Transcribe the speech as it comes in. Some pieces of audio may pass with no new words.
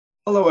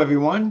Hello,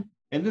 everyone.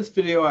 In this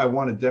video, I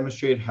want to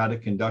demonstrate how to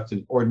conduct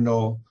an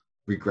ordinal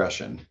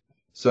regression.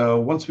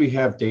 So once we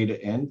have data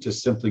in,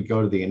 just simply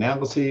go to the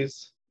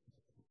analyses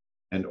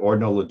and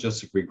ordinal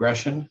logistic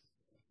regression,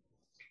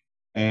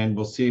 and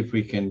we'll see if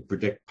we can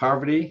predict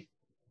poverty.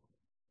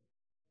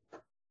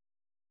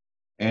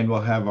 And we'll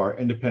have our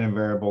independent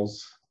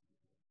variables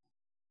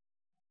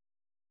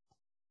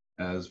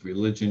as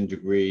religion,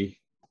 degree,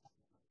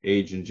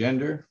 age, and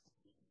gender.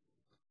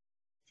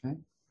 Okay.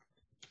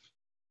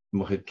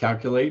 We'll hit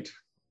calculate.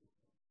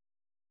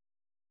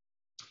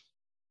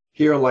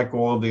 Here, like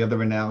all the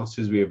other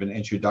analyses, we have an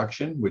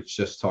introduction, which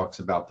just talks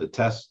about the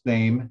test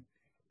name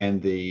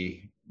and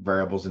the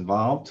variables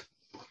involved.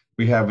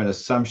 We have an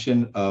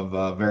assumption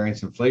of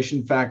variance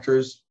inflation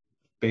factors.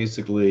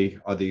 Basically,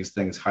 are these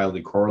things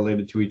highly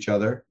correlated to each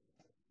other?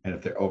 And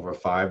if they're over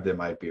 5, there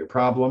might be a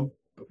problem,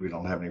 but we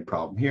don't have any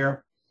problem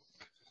here.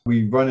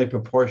 We run a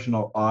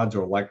proportional odds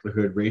or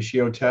likelihood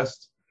ratio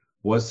test,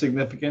 was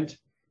significant.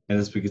 And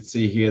as we can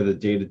see here, the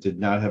data did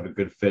not have a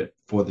good fit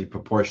for the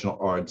proportional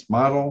odds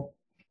model.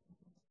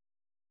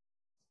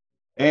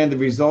 And the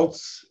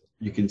results,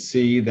 you can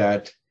see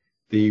that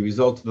the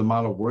results of the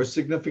model were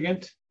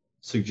significant,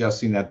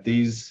 suggesting that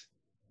these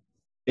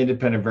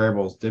independent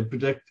variables did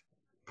predict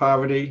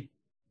poverty.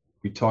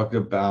 We talked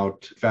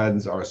about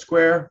Fadden's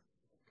R-square.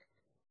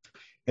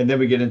 And then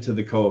we get into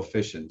the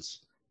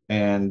coefficients.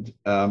 And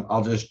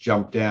I'll just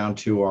jump down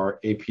to our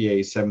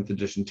APA 7th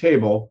edition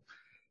table.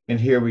 And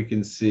here we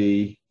can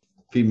see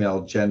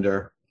female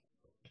gender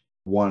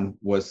 1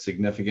 was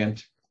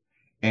significant.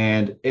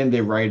 And in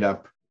the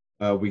write-up,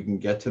 we can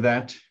get to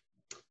that.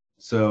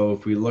 So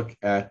if we look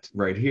at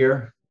right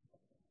here,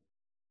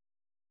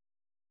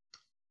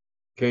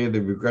 okay,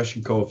 the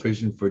regression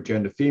coefficient for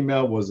gender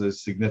female was a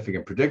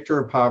significant predictor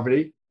of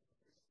poverty,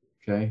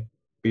 okay,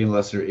 being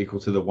less or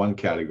equal to the 1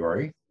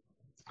 category,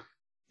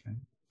 okay,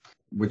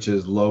 which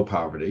is low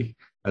poverty,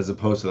 as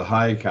opposed to the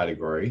high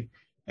category,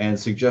 and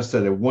suggests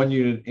that a 1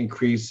 unit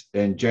increase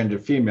in gender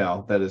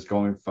female, that is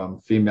going from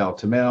female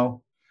to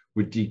male,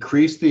 would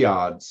decrease the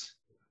odds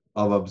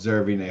of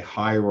observing a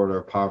higher order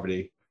of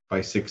poverty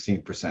by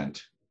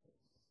 16%.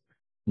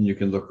 And you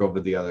can look over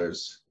the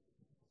others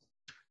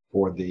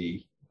for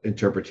the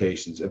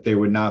interpretations. If they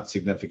were not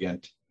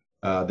significant,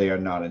 they are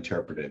not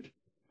interpreted.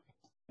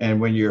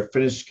 And when you're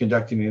finished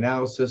conducting the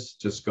analysis,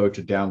 just go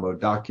to download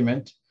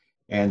document.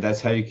 And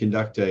that's how you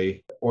conduct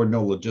a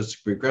ordinal logistic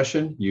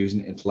regression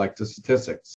using Intellectus Statistics.